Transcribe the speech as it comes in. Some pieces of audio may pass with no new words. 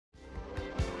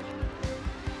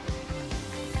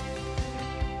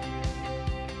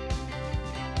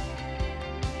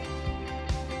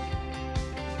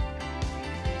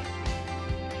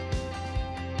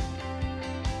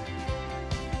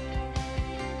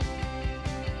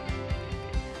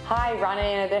Hi, Ron and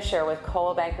Anna Bisher with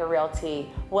Coldwell Banker Realty.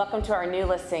 Welcome to our new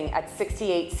listing at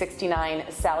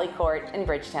 6869 Sally Court in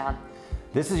Bridgetown.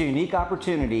 This is a unique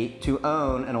opportunity to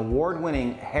own an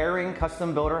award-winning Herring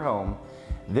custom builder home.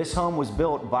 This home was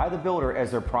built by the builder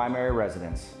as their primary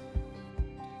residence.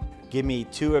 Give me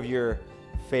two of your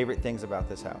favorite things about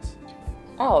this house.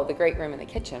 Oh, the great room in the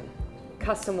kitchen.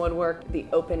 Custom woodwork, the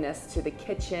openness to the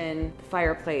kitchen, the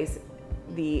fireplace,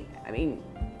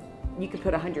 you could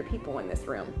put 100 people in this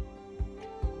room.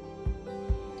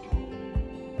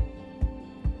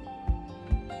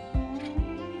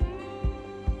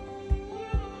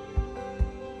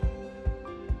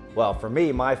 Well, for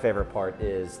me, my favorite part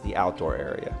is the outdoor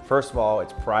area. First of all,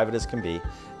 it's private as can be.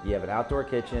 You have an outdoor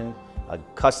kitchen, a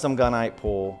custom gunite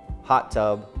pool, hot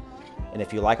tub, and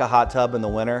if you like a hot tub in the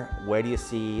winter, where do you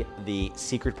see the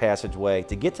secret passageway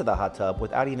to get to the hot tub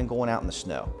without even going out in the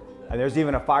snow? And there's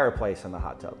even a fireplace in the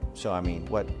hot tub. So I mean,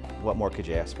 what more could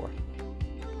you ask for?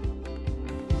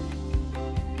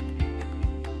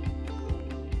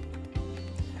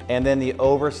 And then the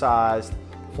oversized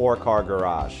 4-car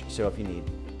garage. So if you need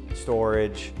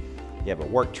storage, you have a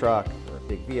work truck or a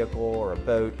big vehicle or a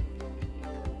boat,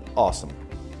 awesome,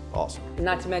 awesome.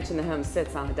 Not to mention the home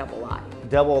sits on a double lot.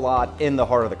 Double lot in the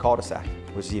heart of the cul-de-sac,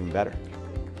 which is even better.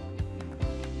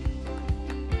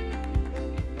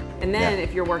 And then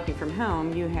if you're working from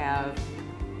home, you have,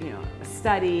 a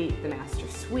study, the master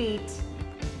suite.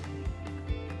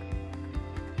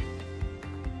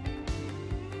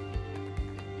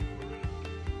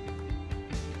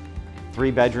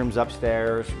 Three bedrooms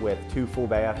upstairs with 2 full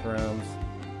bathrooms.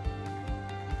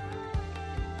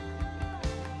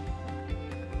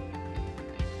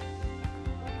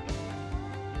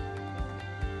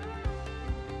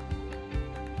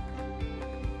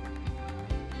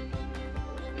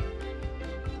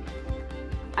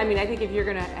 I think if you're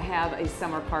gonna have a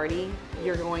summer party,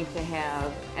 you're going to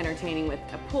have entertaining with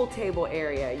a pool table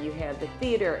area, you have the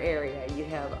theater area, you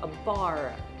have a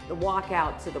bar, the walk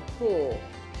out to the pool.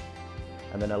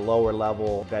 And then a lower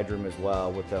level bedroom as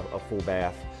well with a full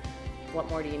bath. What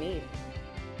more do you need?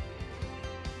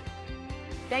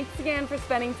 Thanks again for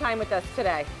spending time with us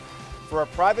today. For a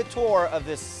private tour of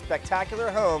this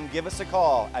spectacular home, give us a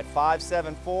call at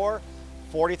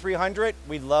 574-4300.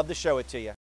 We'd love to show it to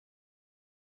you.